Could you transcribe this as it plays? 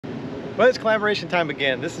Well, it's collaboration time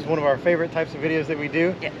again. This is one of our favorite types of videos that we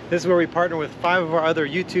do. Yeah. This is where we partner with 5 of our other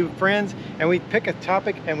YouTube friends and we pick a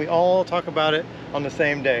topic and we all talk about it on the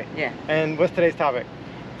same day. Yeah. And what's today's topic?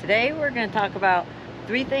 Today we're going to talk about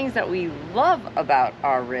 3 things that we love about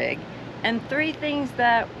our rig and 3 things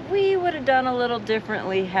that we would have done a little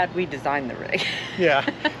differently had we designed the rig. Yeah,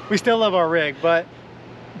 we still love our rig, but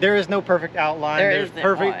there is no perfect outline. There's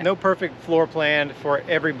no perfect floor plan for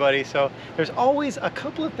everybody. So there's always a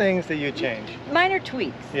couple of things that you change. Minor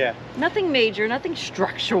tweaks. Yeah. Nothing major, nothing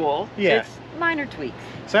structural. Yeah. It's minor tweaks.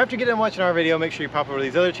 So after you get done watching our video, make sure you pop over to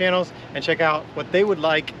these other channels and check out what they would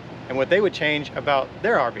like and what they would change about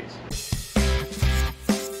their RVs.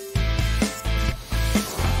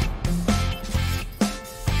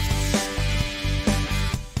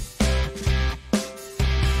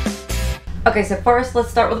 Okay, so first let's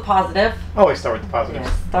start with a positive. Always start with the positives.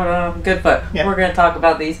 Yeah, start on a good foot. Yeah. We're going to talk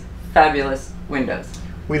about these fabulous windows.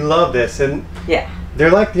 We love this, and yeah, they're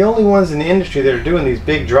like the only ones in the industry that are doing these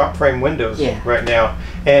big drop frame windows right now.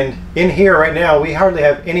 And in here right now, we hardly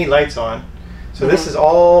have any lights on. So this is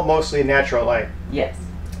all mostly natural light. Yes.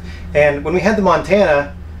 And when we had the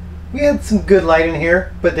Montana, we had some good light in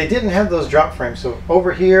here, but they didn't have those drop frames. So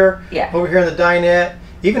over here, over here in the dinette,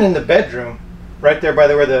 even in the bedroom, right there by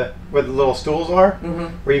where the little stools are,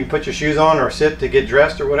 where you can put your shoes on or sit to get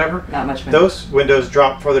dressed or whatever. Not much window. Those windows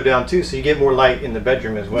drop further down too, so you get more light in the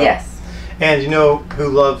bedroom as well. Yes. And you know who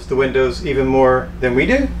loves the windows even more than we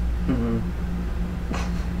do?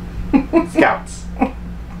 Scouts.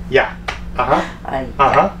 Yeah.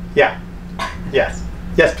 Yeah. Yes.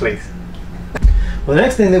 Yes, please. Well, the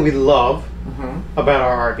next thing that we love about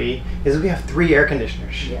our RV is we have 3 air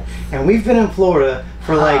conditioners. Yes. And we've been in Florida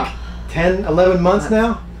for like 10, 11 months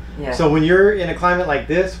now. Yeah. So when you're in a climate like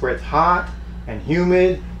this where it's hot and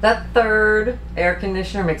humid, that 3rd air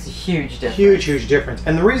conditioner makes a huge difference. Huge difference.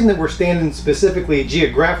 And the reason that we're standing specifically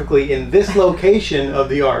geographically in this location of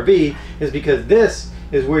the RV is because this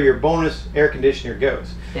is where your bonus air conditioner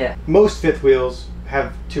goes. Yeah. Most fifth wheels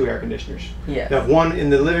have 2 air conditioners. Yeah. You have one in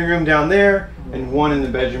the living room down there and one in the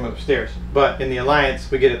bedroom upstairs. But in the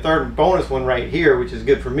Alliance, we get a 3rd bonus one right here, which is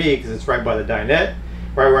good for me because it's right by the dinette,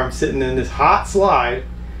 right where I'm sitting in this hot slide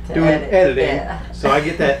doing editing. Yeah. So I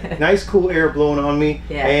get that nice cool air blowing on me,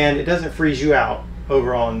 and it doesn't freeze you out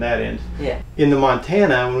over on that end. Yeah. In the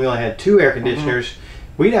Montana, when we only had 2 air conditioners,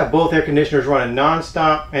 we'd have both air conditioners running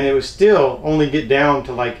non-stop, and it would still only get down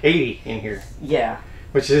to like 80 in here. Yeah.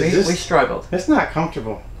 Which is we struggled. It's not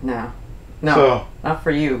comfortable. No, so, not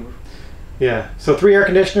for you. Yeah. So 3 air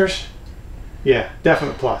conditioners. Yeah,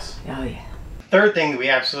 definite plus. Oh yeah. 3rd thing that we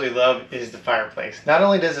absolutely love is the fireplace. Not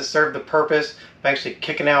only does it serve the purpose of actually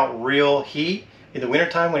kicking out real heat in the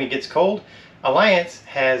wintertime when it gets cold, Alliance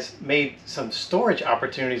has made some storage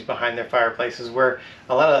opportunities behind their fireplaces where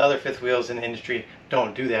a lot of the other fifth wheels in the industry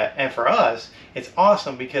don't do that. And for us, it's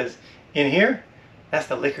awesome because in here, that's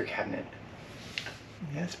the liquor cabinet.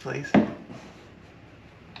 Yes, please.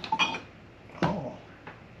 Oh,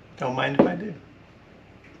 don't mind if I do.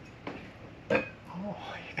 Oh,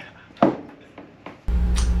 yeah.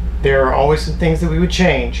 There are always some things that we would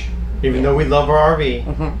change, even though we love our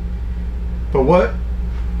RV. But what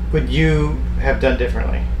would you have done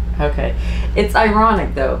differently? Okay. It's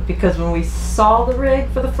ironic though, because when we saw the rig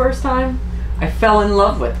for the first time, I fell in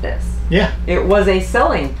love with this. Yeah. It was a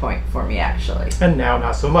selling point for me actually. And now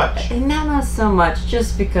not so much. And now not so much,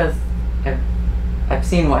 just because I've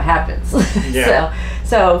seen what happens. Yeah.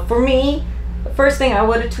 So for me, the first thing I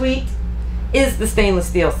would have tweaked is the stainless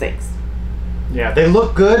steel sinks. Yeah, they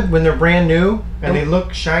look good when they're brand new, and they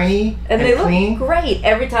look shiny and they clean. Look great.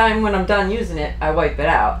 Every time when I'm done using it, I wipe it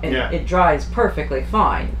out, and it dries perfectly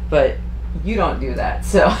fine. But you don't do that,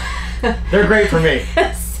 so they're great for me.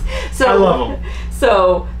 So I love them.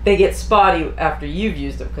 So they get spotty after you've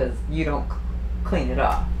used them because you don't clean it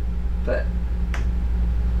off. But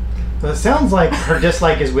it sounds like her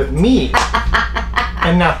dislike is with me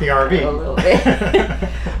and not the RV. A little bit.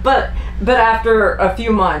 But after a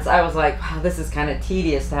few months, I was like, wow, this is kind of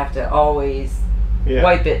tedious to have to always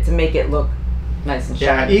wipe it to make it look nice and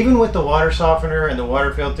shiny. Yeah, even with the water softener and the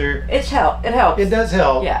water filter, it helps. It does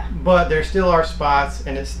help. Yeah. But there still are spots,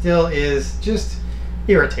 and it still is just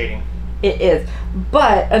irritating. It is.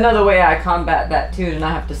 But another way I combat that too, to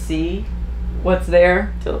not have to see what's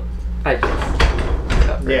there, till I just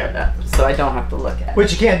got rid of that, so I don't have to look at it.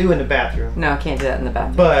 Which you can't do in the bathroom. No, I can't do that in the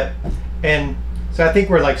bathroom. So I think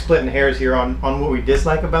we're like splitting hairs here on what we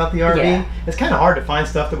dislike about the RV. Yeah. It's kind of hard to find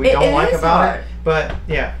stuff that we don't like about it. But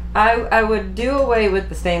yeah. I would do away with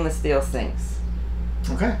the stainless steel sinks.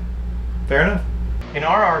 Okay. Fair enough. in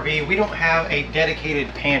our RV, we don't have a dedicated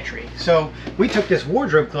pantry. So we took this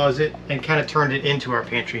wardrobe closet and kind of turned it into our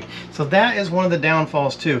pantry. So that is one of the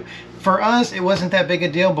downfalls too. For us, it wasn't that big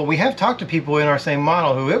a deal, but we have talked to people in our same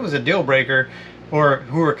model who it was a deal breaker, or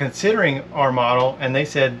who were considering our model, and they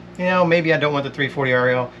said, you know, maybe I don't want the 340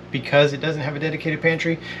 RL because it doesn't have a dedicated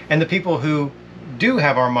pantry. And the people who do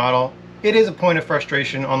have our model, it is a point of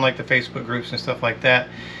frustration on like the Facebook groups and stuff like that.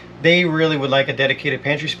 They really would like a dedicated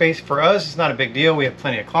pantry space. For us, it's not a big deal. We have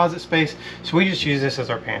plenty of closet space, so we just use this as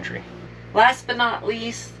our pantry. Last but not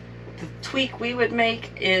least, the tweak we would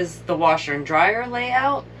make is the washer and dryer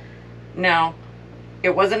layout. Now,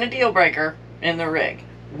 it wasn't a deal breaker in the rig.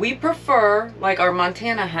 We prefer, like our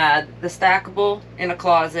Montana had, the stackable in a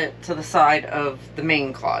closet to the side of the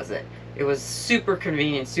main closet. It was super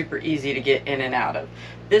convenient, super easy to get in and out of.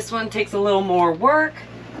 This one takes a little more work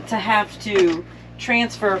to have to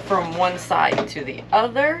transfer from one side to the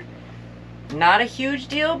other. Not a huge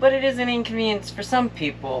deal, but it is an inconvenience for some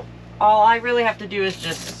people. All I really have to do is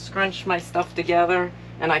just scrunch my stuff together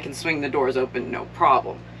and I can swing the doors open, no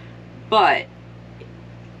problem. But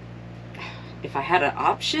if I had an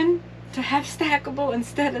option to have stackable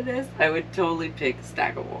instead of this, I would totally pick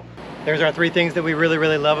stackable. There's our 3 things that we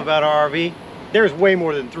really love about our RV. There's way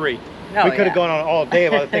more than 3. Oh, we could have gone on all day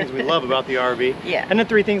about the things we love about the RV. Yeah. And the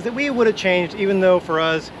 3 things that we would have changed, even though for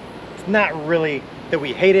us, it's not really that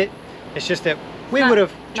we hate it. It's just that we would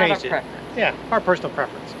have changed it. Preference. Yeah, our personal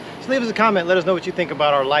preference. So leave us a comment. Let us know what you think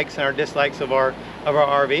about our likes and our dislikes of our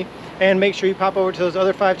RV. And make sure you pop over to those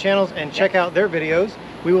other 5 channels and check out their videos.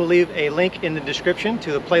 We will leave a link in the description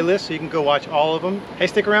to the playlist so you can go watch all of them. Hey,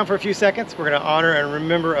 stick around for a few seconds. We're going to honor and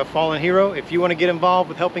remember a fallen hero. If you want to get involved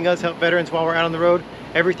with helping us help veterans while we're out on the road,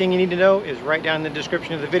 everything you need to know is right down in the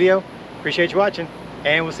description of the video. Appreciate you watching,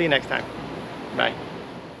 and we'll see you next time. Bye.